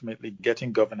without ultimately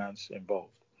getting governance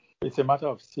involved. It's a matter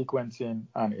of sequencing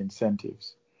and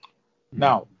incentives.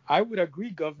 Now, I would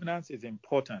agree governance is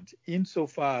important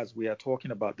insofar as we are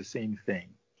talking about the same thing.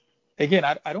 Again,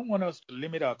 I don't want us to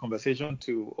limit our conversation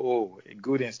to,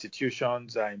 good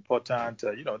institutions are important.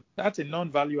 That's a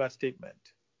non-value add statement.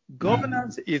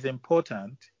 Governance is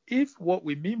important if what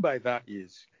we mean by that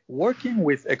is working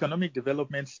with economic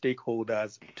development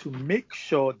stakeholders to make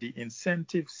sure the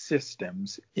incentive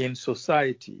systems in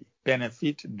society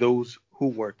benefit those who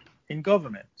work in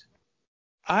government.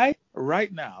 I,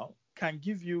 right now, can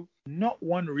give you not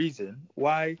one reason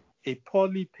why a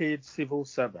poorly paid civil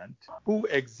servant who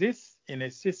exists in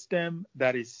a system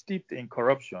that is steeped in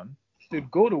corruption should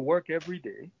go to work every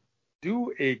day,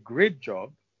 do a great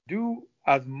job, do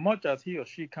as much as he or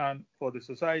she can for the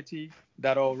society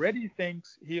that already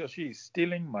thinks he or she is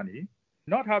stealing money,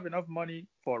 not have enough money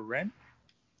for rent,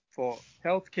 for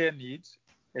healthcare needs,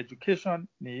 education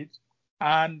needs,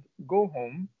 and go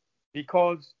home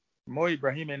because Mo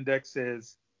Ibrahim Index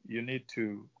says you need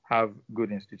to have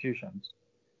good institutions.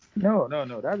 No.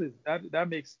 That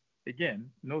makes, again,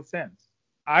 no sense.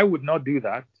 I would not do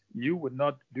that. You would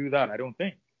not do that, I don't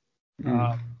think.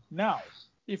 Now,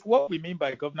 if what we mean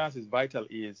by governance is vital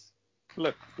is,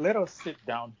 look, let us sit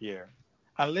down here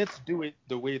and let's do it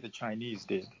the way the Chinese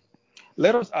did.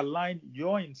 Let us align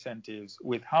your incentives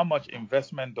with how much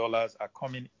investment dollars are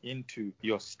coming into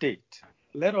your state.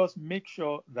 Let us make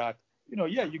sure that,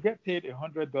 you get paid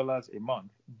 $100 a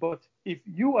month, but if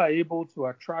you are able to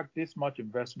attract this much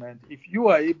investment, if you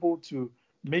are able to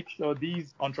make sure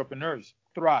these entrepreneurs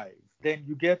thrive, then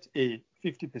you get a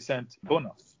 50%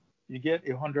 bonus. You get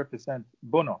 100%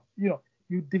 bonus.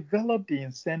 you develop the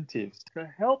incentives to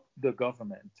help the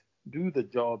government do the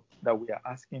job that we are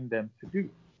asking them to do.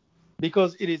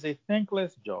 Because it is a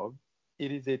thankless job.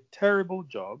 It is a terrible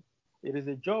job. It is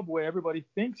a job where everybody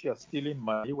thinks you're stealing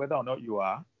money, whether or not you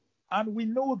are. And we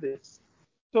know this.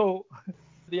 So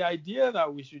the idea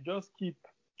that we should just keep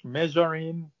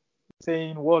measuring,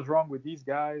 saying what's wrong with these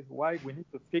guys, why we need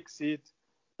to fix it,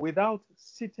 without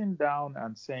sitting down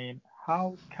and saying,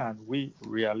 how can we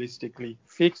realistically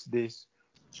fix this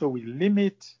so we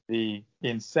limit the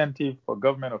incentive for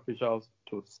government officials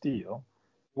to steal,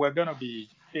 we're going to be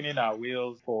spinning our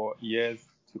wheels for years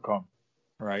to come,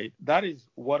 right? That is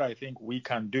what I think we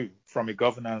can do from a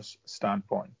governance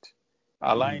standpoint.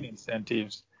 Align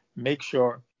incentives, make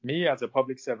sure me as a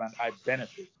public servant, I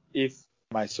benefit if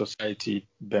my society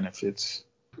benefits.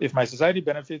 If my society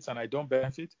benefits and I don't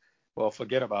benefit, well,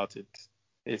 forget about it.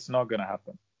 It's not going to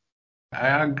happen.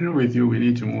 I agree with you. We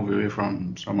need to move away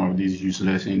from some of these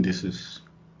useless indices,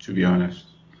 to be honest.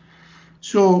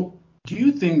 So, do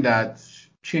you think that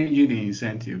changing the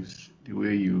incentives, the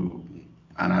way you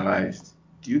analyzed,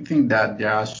 do you think that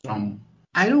there are some,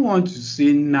 I don't want to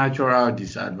say natural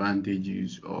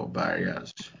disadvantages or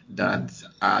barriers that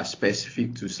are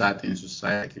specific to certain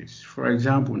societies? For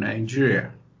example,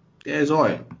 Nigeria, there's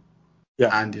oil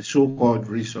and the so-called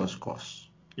resource costs.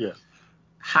 Yeah.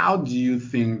 How do you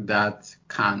think that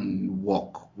can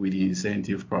work with the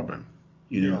incentive problem?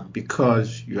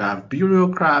 Because you have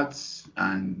bureaucrats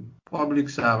and public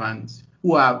servants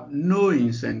who have no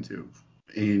incentive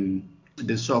in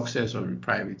the success of the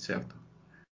private sector.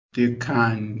 They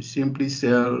can simply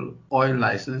sell oil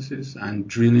licenses and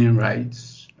drilling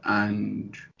rights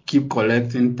and keep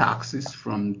collecting taxes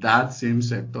from that same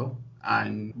sector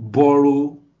and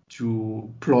borrow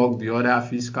to plug the other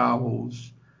fiscal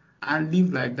holes and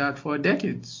live like that for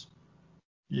decades.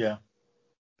 Yeah.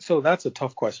 So that's a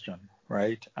tough question,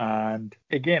 right? And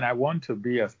again, I want to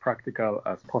be as practical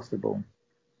as possible.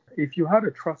 If you had a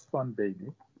trust fund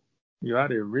baby, you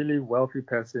had a really wealthy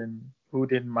person who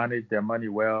didn't manage their money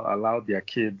well, allowed their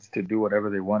kids to do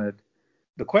whatever they wanted.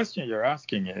 The question you're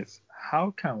asking is,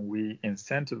 how can we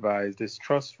incentivize this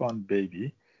trust fund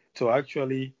baby to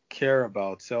actually care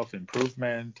about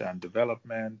self-improvement and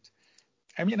development?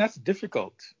 I mean, that's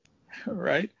difficult,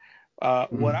 right?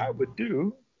 What I would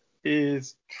do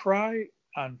is try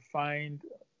and find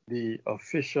the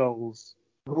officials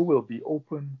who will be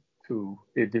open to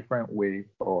a different way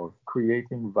of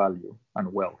creating value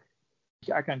and wealth.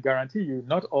 I can guarantee you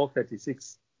not all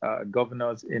 36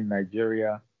 governors in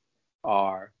Nigeria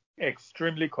are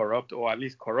extremely corrupt, or at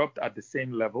least corrupt at the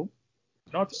same level.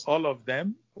 Not all of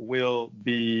them will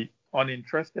be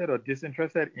uninterested or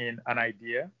disinterested in an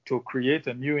idea to create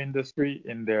a new industry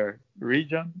in their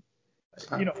region.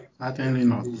 Certainly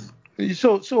not.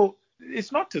 So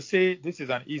it's not to say this is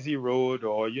an easy road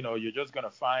or, you're just going to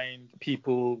find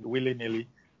people willy-nilly.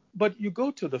 But you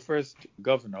go to the first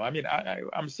governor. I mean,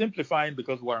 I'm simplifying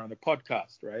because we're on a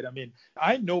podcast, right? I mean,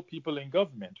 I know people in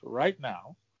government right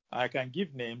now. I can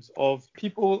give names of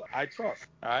people I trust,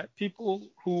 right? People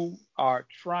who are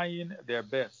trying their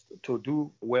best to do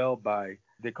well by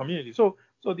the community. So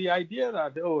the idea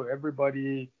that,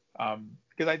 everybody,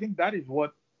 because I think that is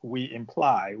what we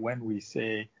imply when we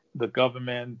say the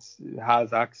government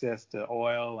has access to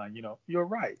oil, and, you're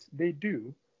right, they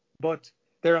do. But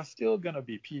there are still going to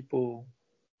be people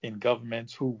in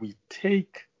governments who we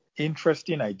take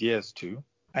interesting ideas to.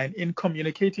 And in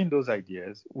communicating those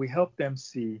ideas, we help them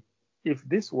see, if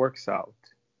this works out,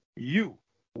 you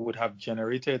would have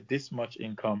generated this much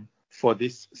income for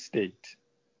this state.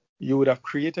 You would have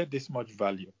created this much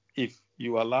value if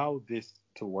you allow this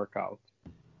to work out.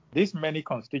 This many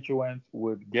constituents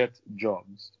would get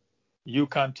jobs. You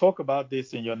can talk about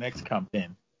this in your next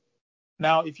campaign.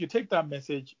 Now, if you take that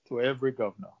message to every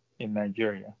governor in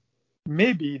Nigeria,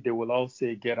 maybe they will all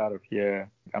say, get out of here,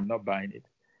 I'm not buying it.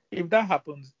 If that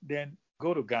happens, then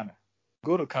go to Ghana,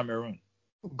 go to Cameroon,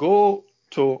 go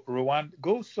to Rwanda,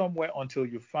 go somewhere until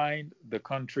you find the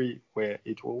country where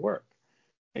it will work.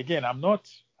 Again, I'm not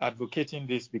advocating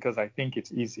this because I think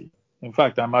it's easy. In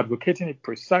fact, I'm advocating it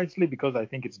precisely because I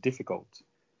think it's difficult.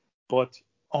 But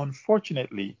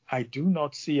unfortunately, I do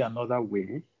not see another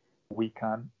way we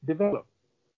can develop.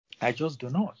 I just do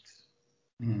not.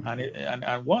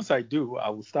 And once I do, I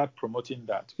will start promoting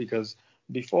that, because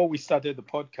before we started the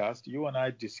podcast, you and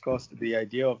I discussed the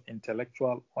idea of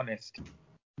intellectual honesty.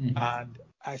 And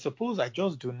I suppose I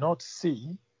just do not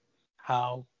see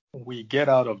how we get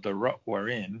out of the rut we're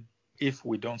in if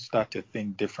we don't start to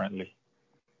think differently.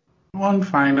 One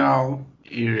final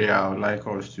area I would like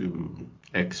us to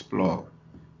explore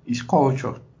is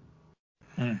culture.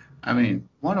 I mean,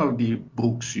 one of the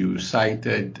books you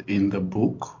cited in the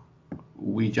book,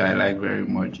 which I like very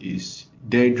much, is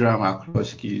Deirdre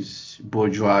McCloskey's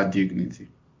Bourgeois Dignity.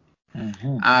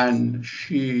 Mm-hmm. And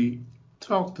she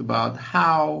talked about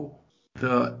how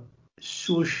the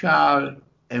social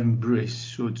embrace,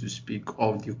 so to speak,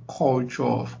 of the culture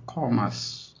of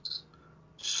commerce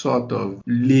sort of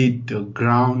laid the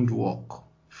groundwork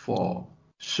for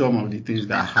some of the things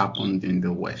that happened in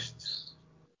the West,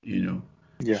 you know.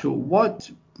 Yeah. So what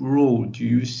role do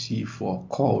you see for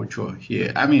culture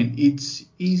here? I mean, it's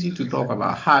easy to talk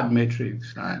about hard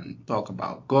metrics and talk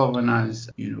about governance,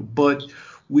 but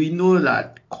we know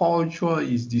that culture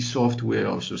is the software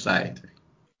of society.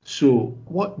 So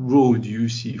what role do you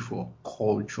see for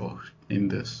culture in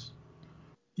this?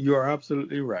 You are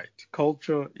absolutely right.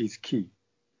 Culture is key.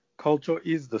 Culture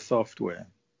is the software,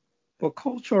 but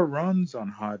culture runs on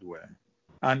hardware,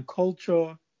 and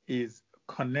culture is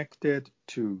connected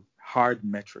to hard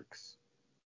metrics.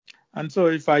 And so,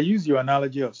 if I use your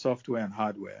analogy of software and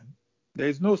hardware, there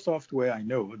is no software I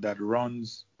know that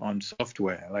runs on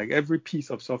software. Like every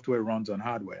piece of software runs on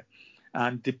hardware.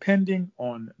 And depending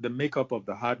on the makeup of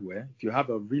the hardware, if you have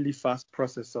a really fast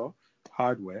processor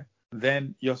hardware,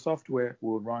 then your software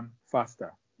will run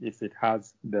faster if it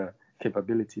has the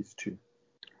capabilities to.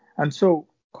 And so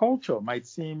culture might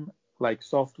seem like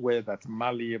software that's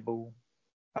malleable,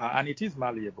 and it is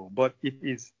malleable, but it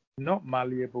is not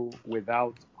malleable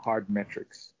without hard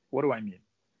metrics. What do I mean?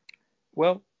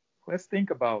 Well, let's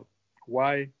think about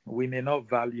why we may not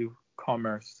value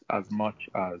commerce as much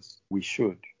as we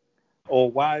should,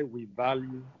 or why we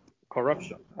value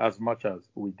corruption as much as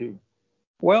we do.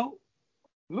 Well,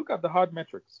 look at the hard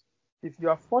metrics. If you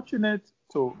are fortunate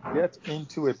to get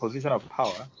into a position of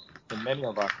power in many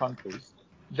of our countries,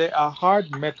 there are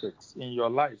hard metrics in your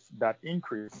life that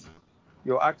increase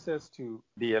your access to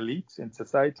the elites in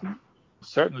society,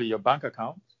 certainly your bank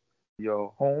account,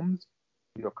 your homes,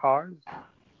 your cars,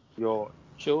 your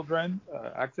children,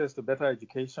 access to better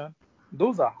education.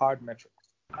 Those are hard metrics.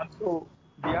 And so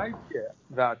the idea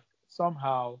that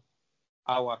somehow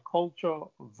our culture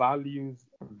values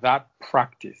that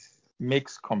practice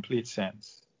makes complete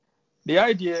sense. The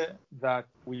idea that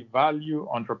we value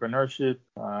entrepreneurship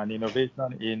and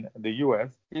innovation in the US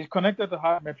is connected to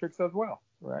hard metrics as well,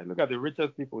 right? Look at the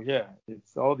richest people here.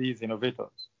 It's all these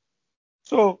innovators.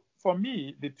 So for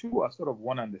me, the two are sort of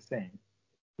one and the same.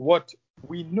 What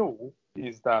we know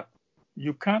is that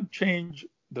you can't change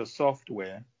the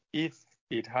software if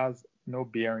it has no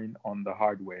bearing on the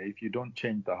hardware, if you don't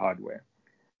change the hardware.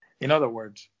 In other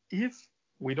words, if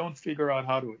we don't figure out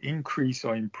how to increase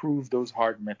or improve those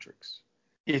hard metrics,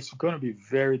 it's going to be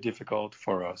very difficult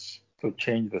for us to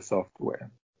change the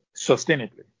software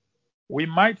sustainably. We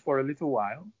might for a little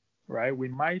while, right? We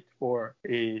might for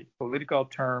a political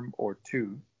term or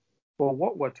two, but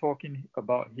what we're talking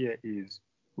about here is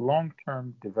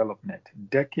long-term development,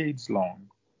 decades long.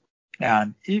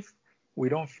 And if we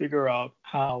don't figure out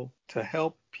how to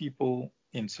help people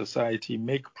in society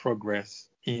make progress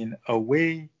in a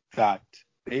way that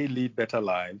they lead better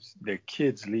lives, their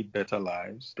kids lead better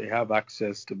lives, they have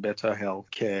access to better health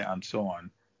care and so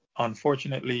on,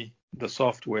 unfortunately, the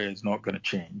software is not going to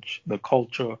change. The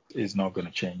culture is not going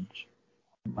to change.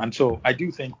 And so I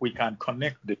do think we can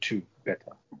connect the two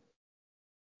better.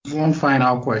 One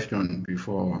final question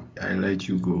before I let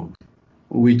you go,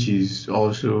 which is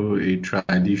also a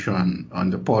tradition on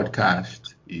the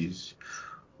podcast, is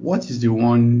what is the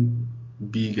one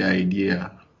big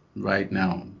idea right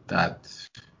now that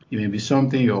it may be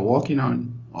something you're working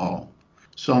on or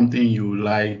something you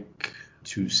like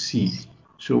to see?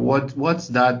 So what's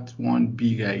that one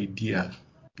big idea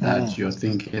that you're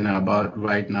thinking about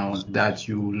right now that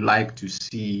you like to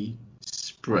see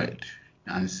spread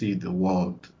and see the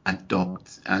world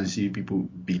adopt and see people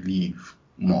believe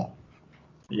more?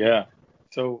 Yeah.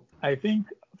 So I think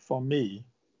for me,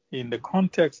 in the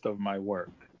context of my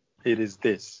work, it is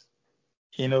this.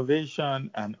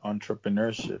 Innovation and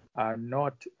entrepreneurship are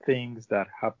not things that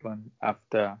happen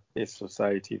after a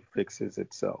society fixes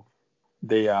itself.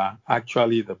 They are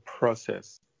actually the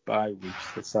process by which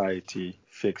society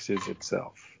fixes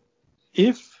itself.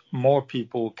 If more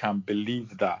people can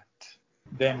believe that,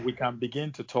 then we can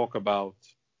begin to talk about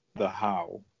the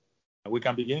how. We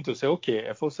can begin to say, okay,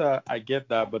 Efosa, I get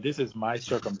that, but this is my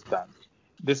circumstance.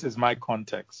 This is my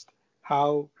context.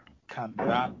 How can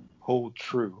that hold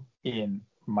true in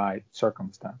my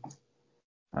circumstance?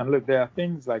 And look, there are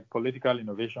things like political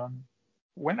innovation.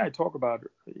 When I talk about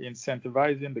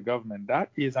incentivizing the government, that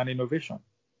is an innovation.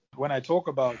 When I talk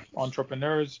about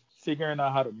entrepreneurs figuring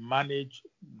out how to manage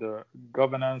the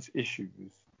governance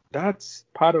issues, That's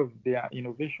part of their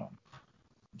innovation.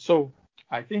 So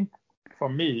I think for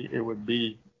me, it would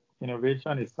be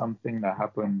innovation is something that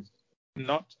happens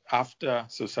not after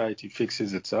society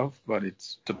fixes itself, but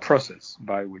it's the process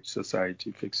by which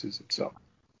society fixes itself.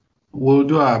 We'll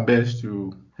do our best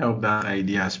to help that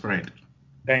idea spread.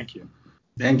 Thank you.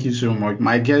 Thank you so much.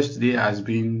 My guest today has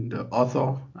been the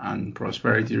author and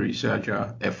prosperity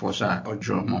researcher, Efosa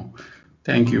Ojomo.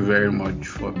 Thank you very much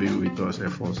for being with us,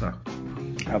 Efosa.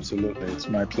 Absolutely. It's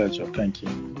my pleasure. Thank you.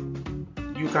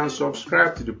 You can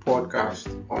subscribe to the podcast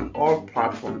on all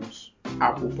platforms: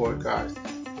 Apple Podcasts,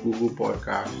 Google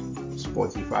Podcasts,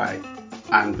 Spotify,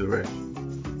 and the rest.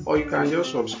 Or you can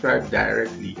just subscribe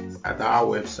directly at our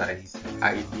website,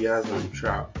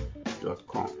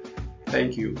 ideasontrap.com.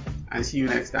 Thank you, and see you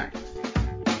next time.